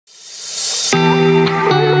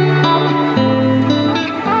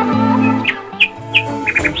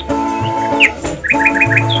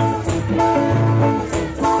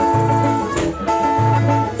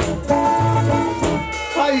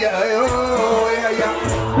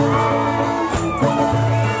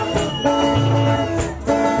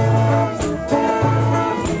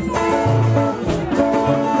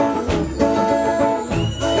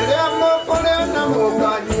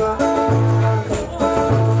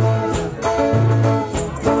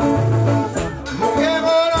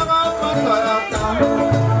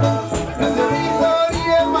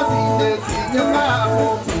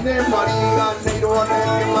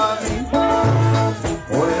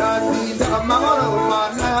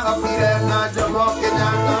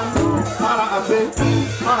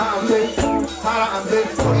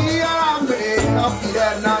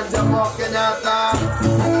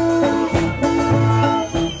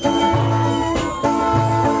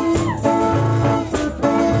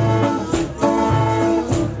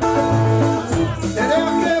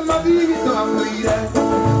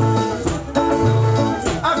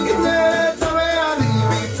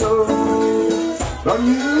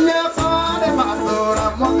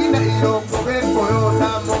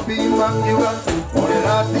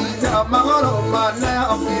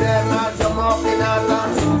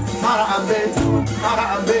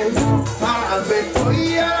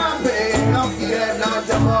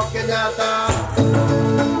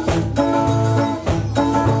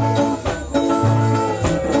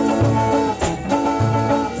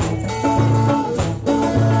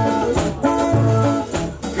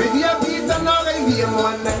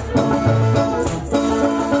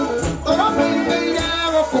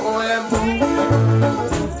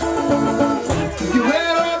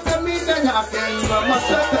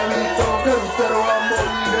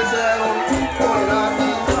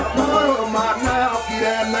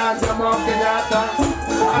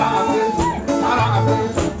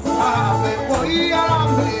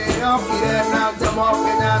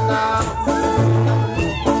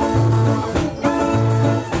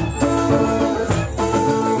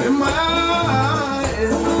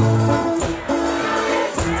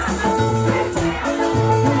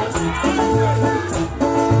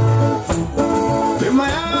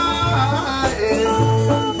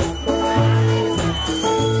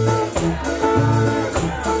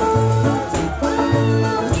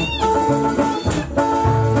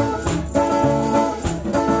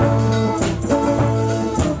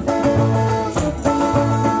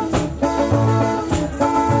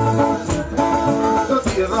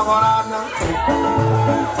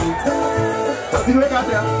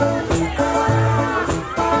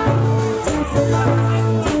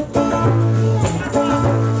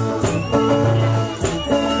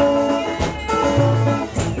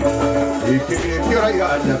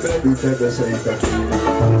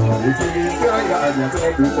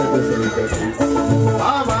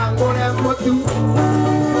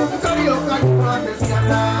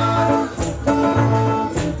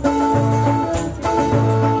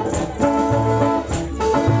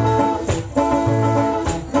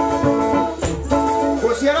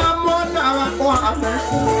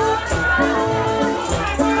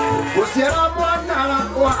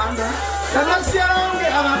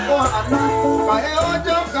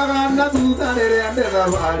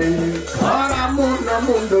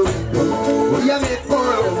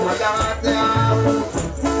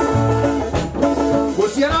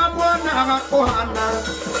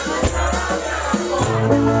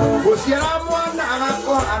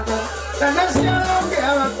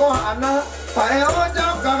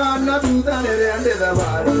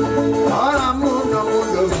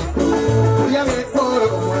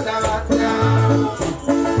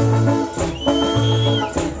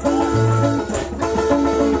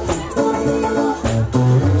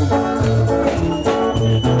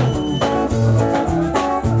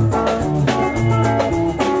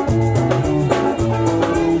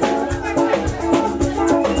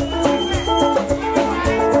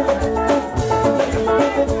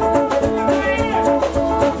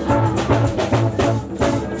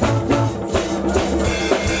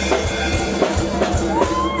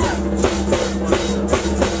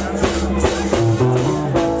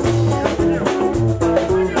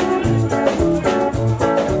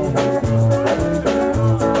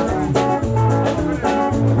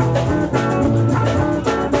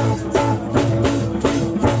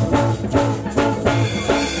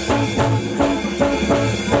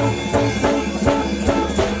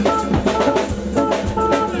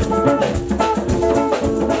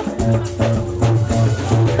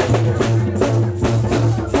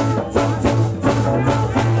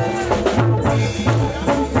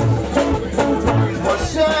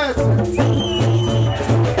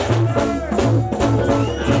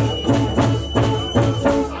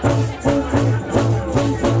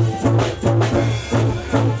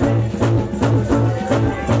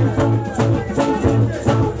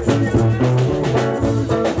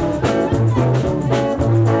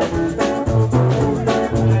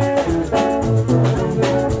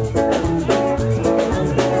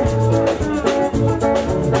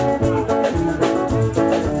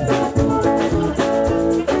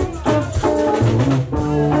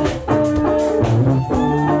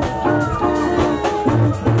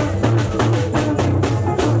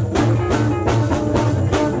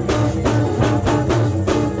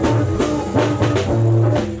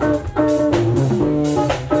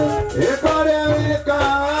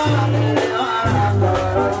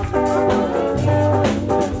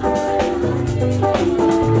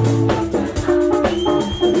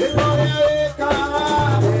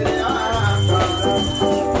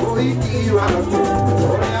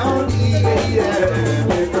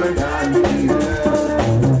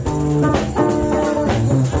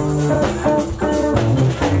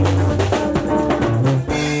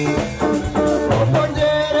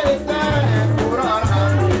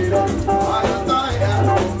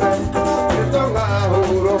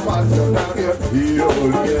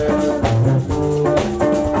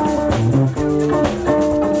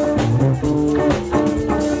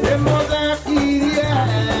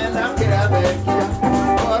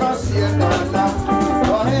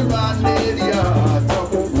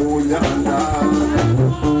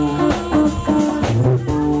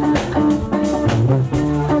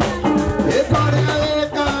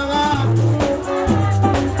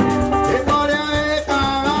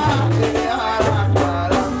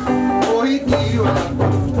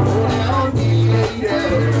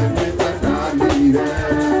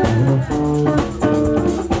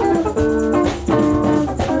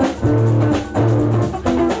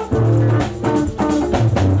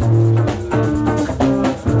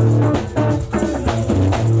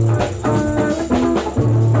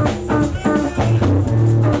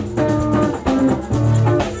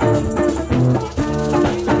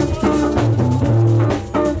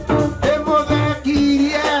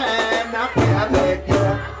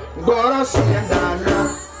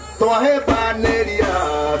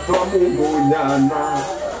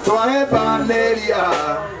Twahebaneria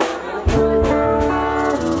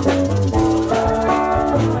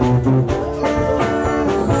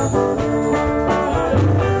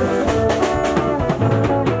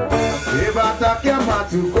Ibatakia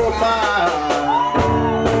matukoma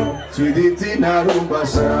Chiditi na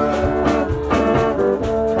rumbasa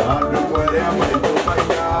Andu mwere mwendo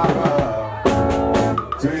mayaba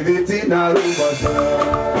Chiditi na rumbasa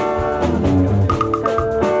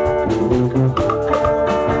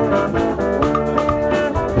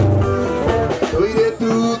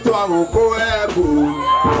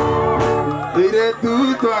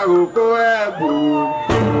Twagukoebu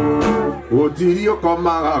Utirio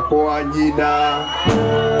komaga kwa nyina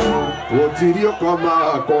Utirio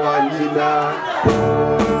komaga kwa nyina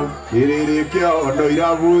Kiriri kia ono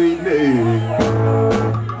irabu-ini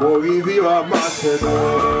Mugithi wa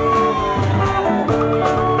Maseno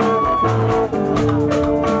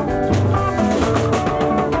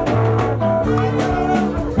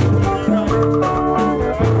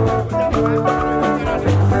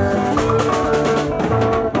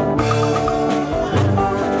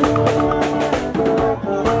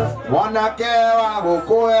Mwanake wa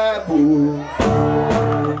gukoebu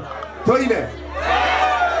Toine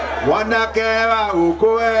Mwanake wa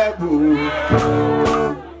gukoebu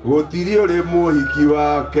Gutiri uri muhiki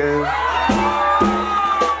wake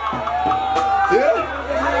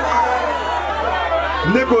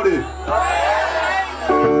Nikuri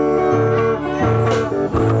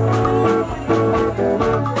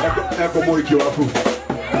Eko muhiki waku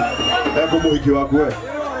Eko muhiki waku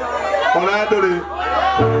Ona nduri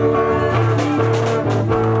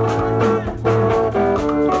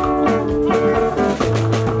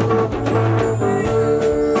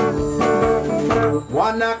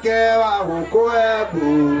Mwanake wa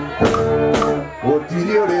gukoebu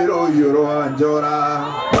Gutiri uri ruiyo rwa njora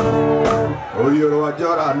Ruiyo rwa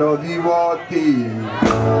njora no thiboti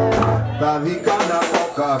Tathikana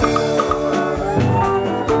moka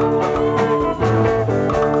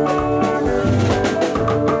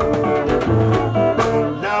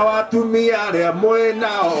Watumia aria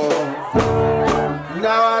mwenao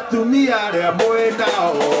Na watumia aria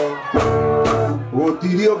mwenao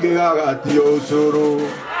Gutiri ungigagatia ucuru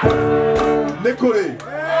Nikuri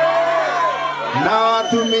Na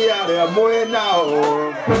watumia aria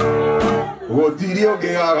mwenao Gutiri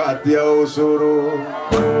ungigagatia ucuru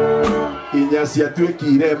Inya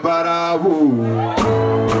ciatuikire mbarabu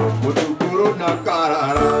Mutukuru na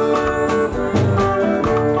karara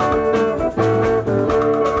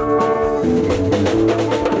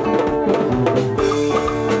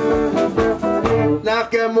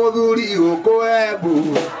Nake muthuri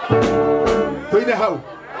gukoebu Toine hau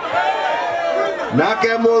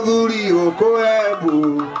Nake muthuri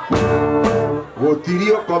gukoebu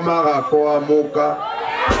Gutiri ukomaga kwa muka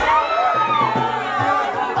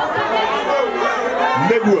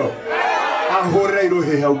Neguo ahore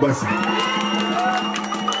iruhi hau basi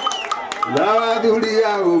Na wathuri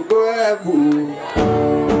gukoebu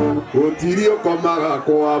Gutiri ukomaga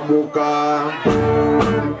kwa muka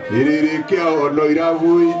Kiriri kia ono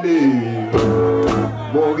irabu-ini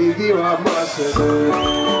Mugithi wa Maseno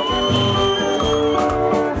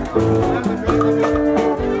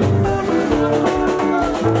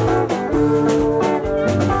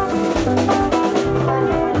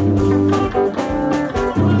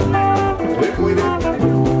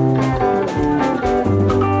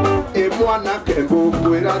Mwanake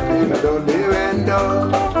ngukwira tigado ni wendo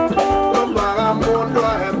Tumaga mundu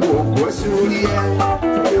ahe mukwecurie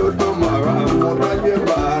Tumaga mundu anyue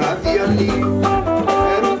marathiani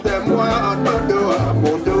Erute muoyo tondu wa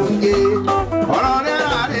mundu ungi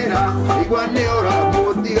Ororerarira igua ni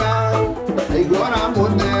uramutiga Igua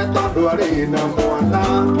uramute tondu ari na mwana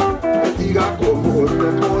Tiga kumute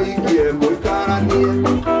muikie muikaranie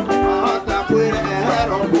Ahota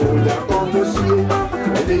kwirehera nguja ko mucii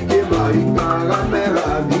Ningĩ maikaga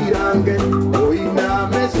megathirange Ũina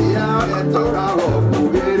mecia etorago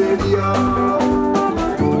kugĩrĩria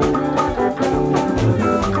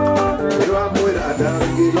Nĩwamwĩra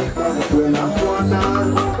ndangĩrika kwĩna mwana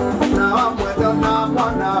Na wamwenda na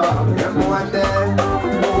mwana wake mwende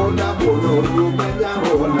Mũgũnda mũnoru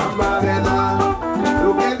ũmenyagwo na magetha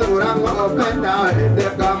Ndũgĩthũra ng'ombe na hĩndĩ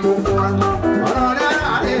kamũkwa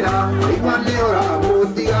Ororerarĩra igua nĩ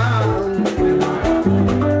ũramũtiga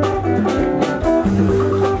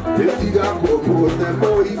Kumute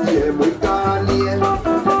muikie muikanie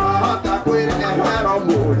Ahota kwirehera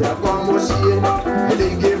mũrĩa kwa mũciĩ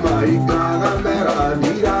Ningĩ maikaga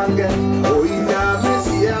megathirange Ũina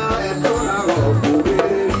mĩciĩ etorago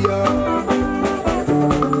kugĩrĩria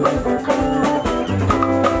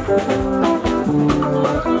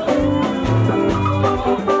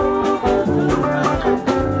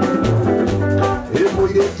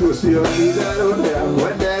Cio itherũ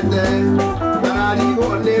nĩakwendete ndararigwo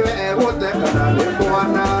nĩwe egũtekana nĩ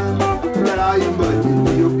mwana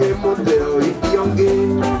ndaraimagini ũkĩmũte ũhiki ũngĩ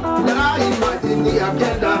ndaraimagini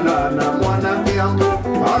akendana na mwanake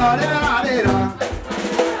rora ũrĩa ararĩra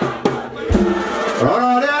rora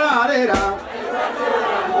ũrĩa ararĩra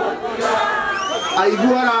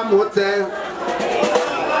aigua aramũte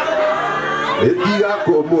ĩtiga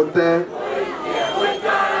kũmũte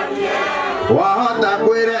wahota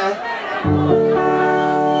kwĩre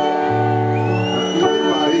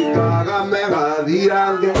maikaga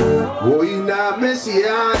megathirange mũina mĩciĩ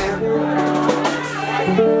yae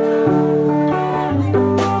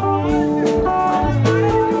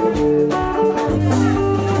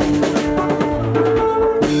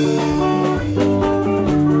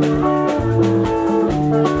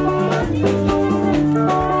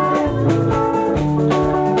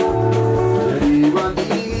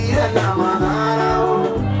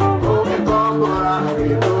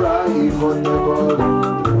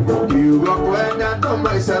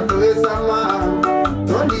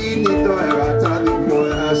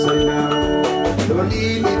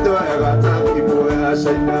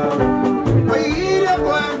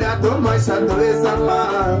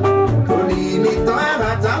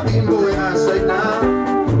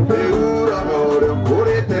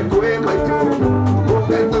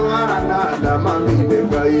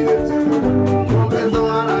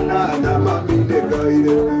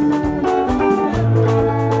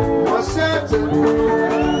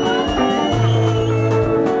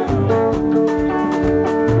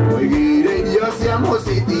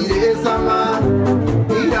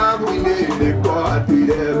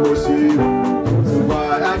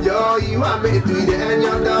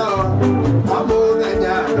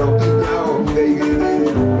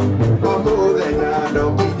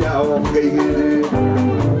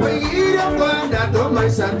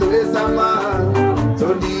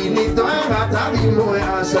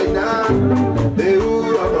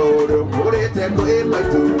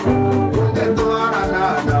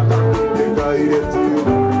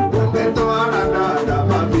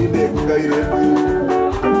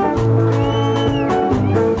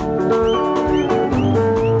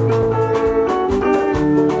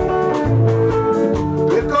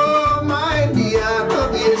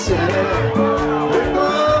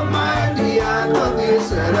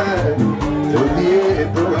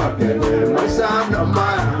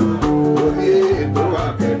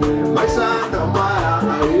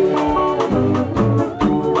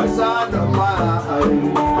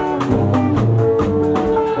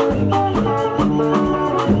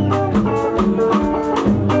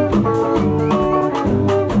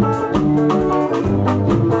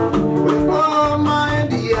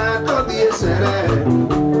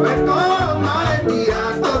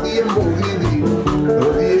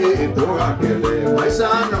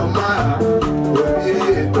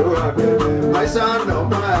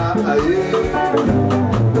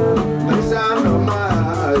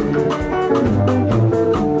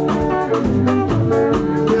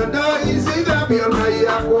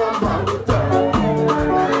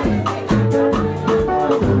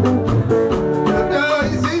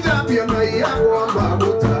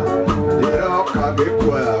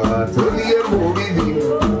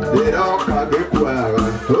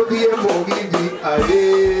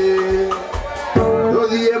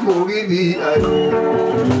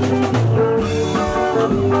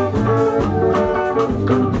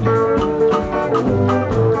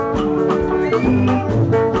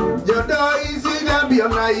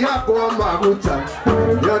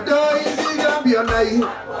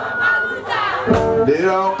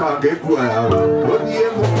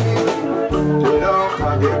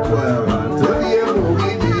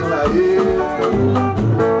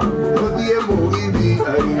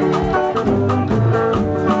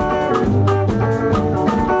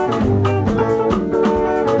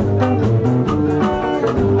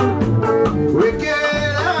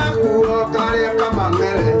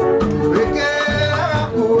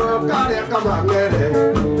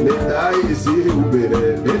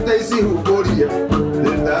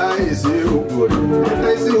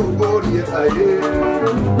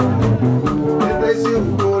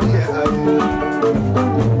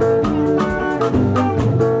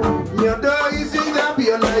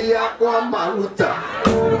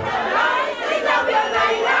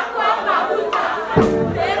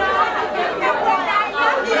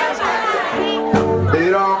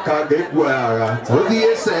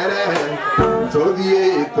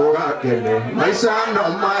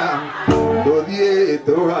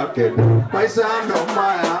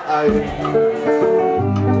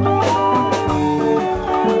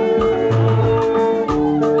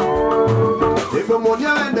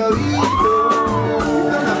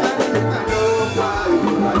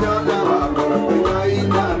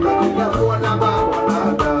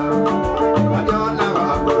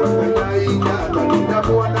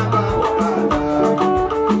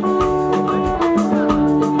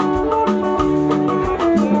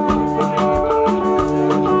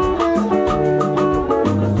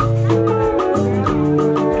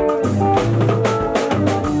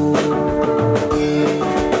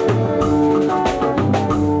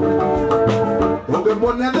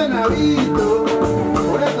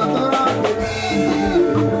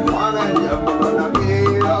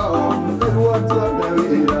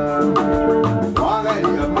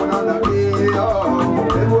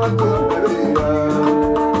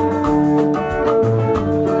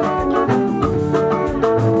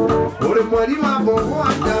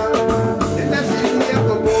Mwanya, nesikia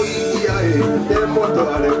kugurukia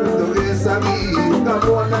emotware gutugicagi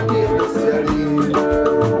kamwana nie muciari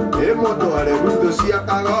emotware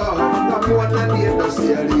gutuciakaga kamwana nie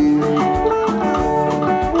muciari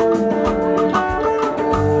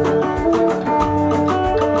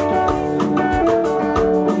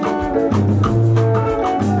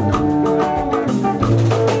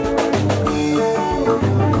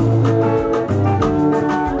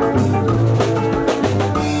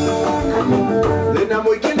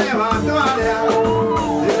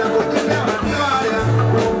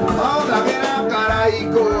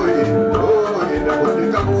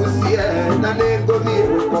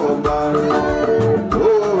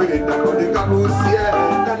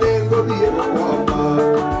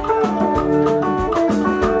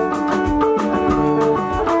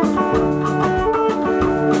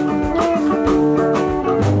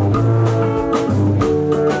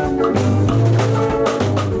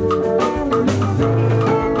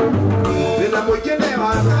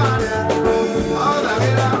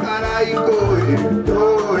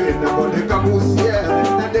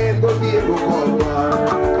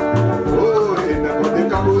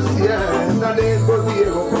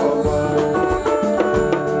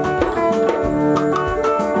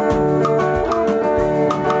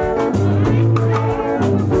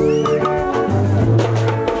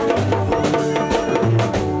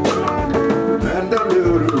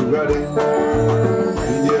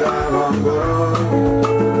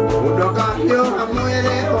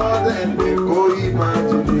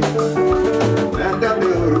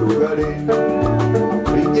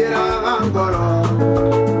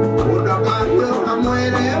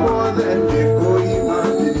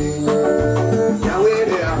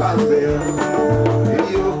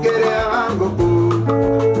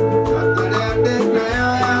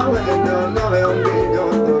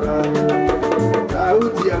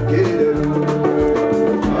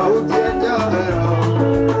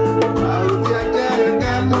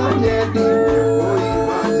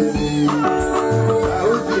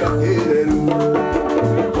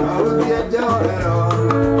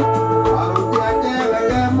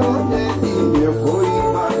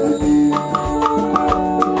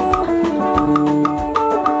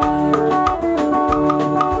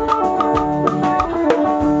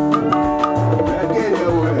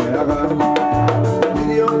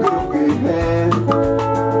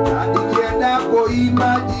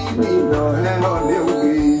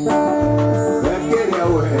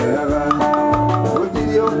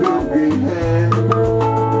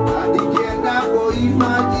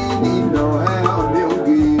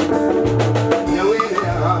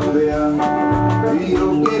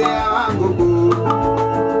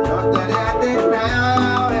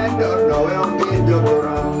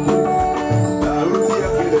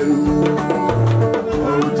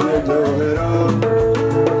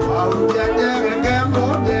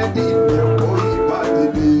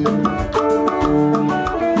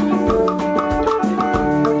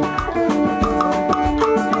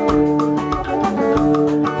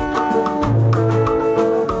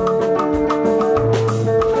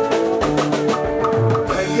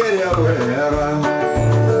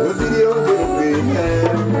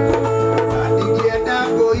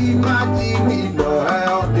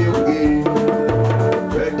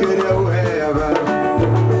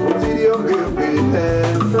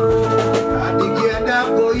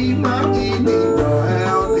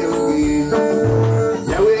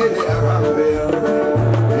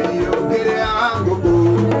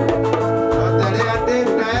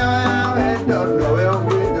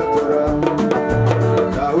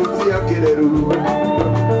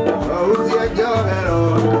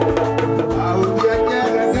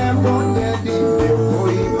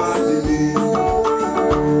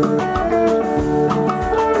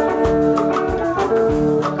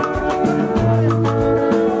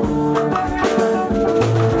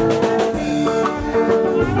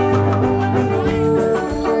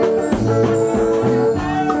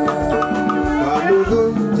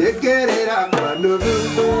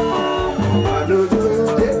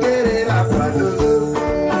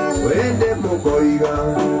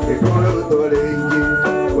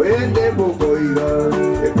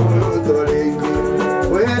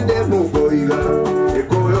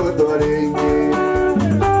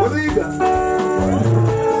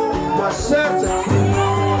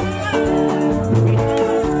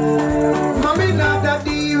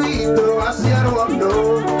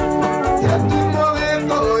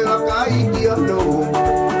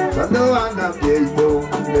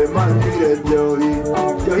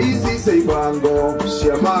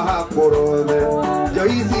Yo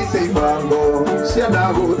hice ese fango, se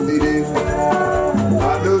anabutire.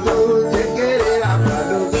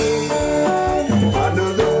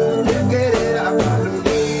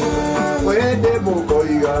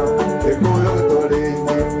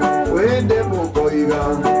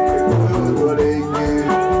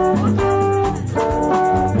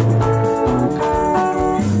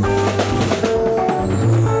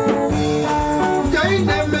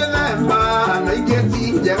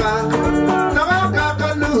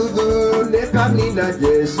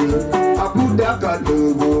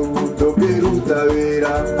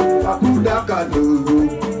 tawira akuda kadugu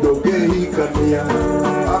doke hikania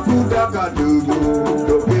akuda kadugu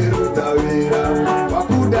doke tawira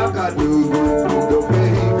akuda kadugu doke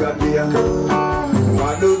hikania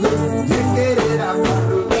madugu jekerera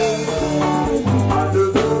madugu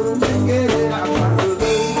madugu jekerera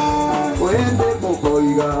madugu wende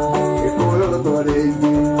mokoiga ekoyo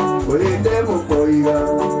toreigi wende mokoiga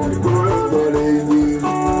ekoyo toreigi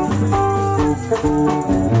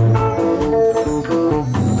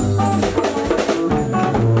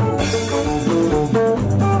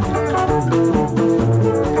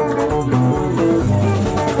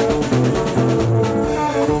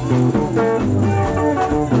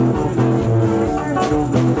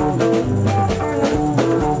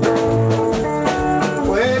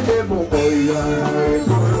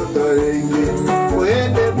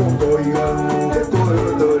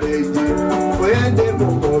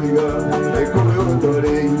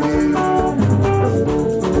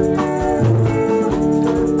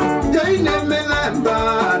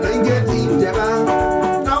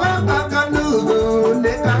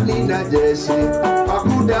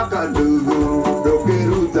akuda kadugu doke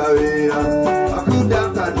rutawira akuda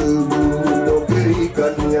kadugu doke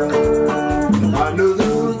hikania anudu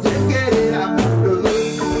jekerera kadugu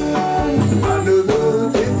anudu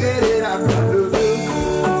jekerera kadugu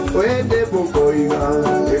wende mokoiga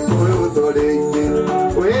ekoyo toreike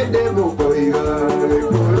wende mokoiga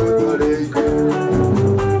ekoyo toreike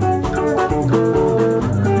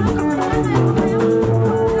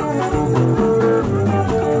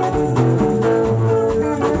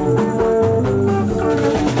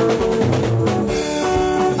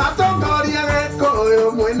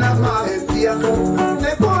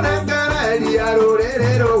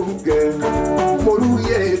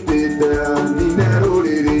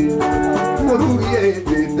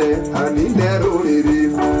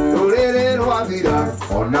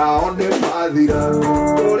ona one madira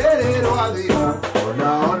orero adira ona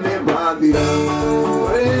one madira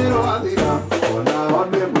orero adira ona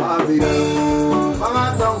one madira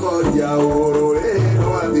magatongoria orero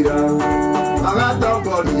adira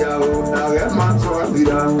magatongoria ona gematso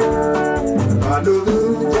adira adudu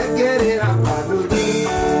jekerera adudu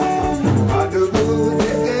adudu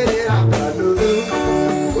jekerera adudu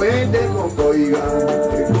wende mokoiga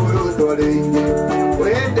ekoyo toreige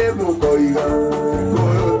wende mokoiga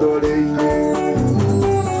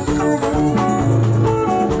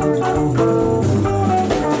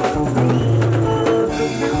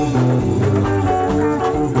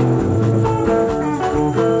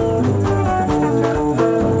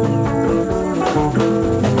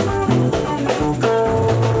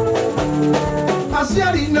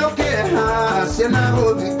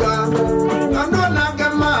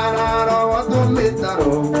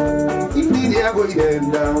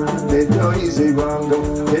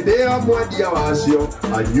Edea mwadia wasio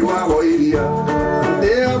ajua hoiria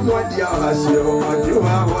Edea mwadia wasio ajua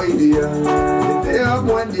hoiria Edea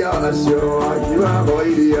mwadia wasio ajua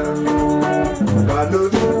hoiria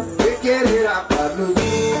Kanudu jekerera kanudu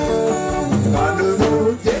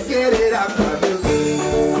Kanudu jekerera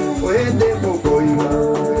kanudu wende mokoiga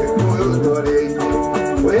ekoyo toreige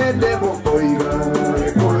wende mokoiga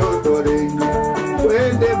ekoyo toreige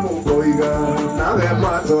wende mokoiga nave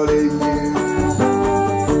matoreige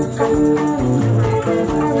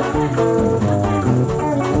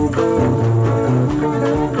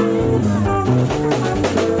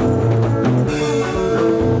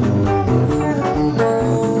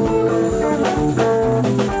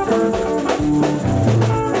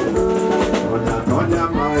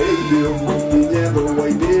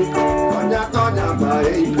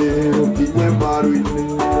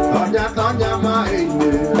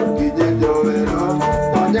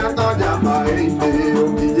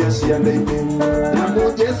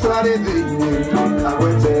Namu Jesu arithini,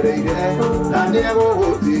 agwetereire, na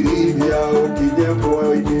niegũgũtiria.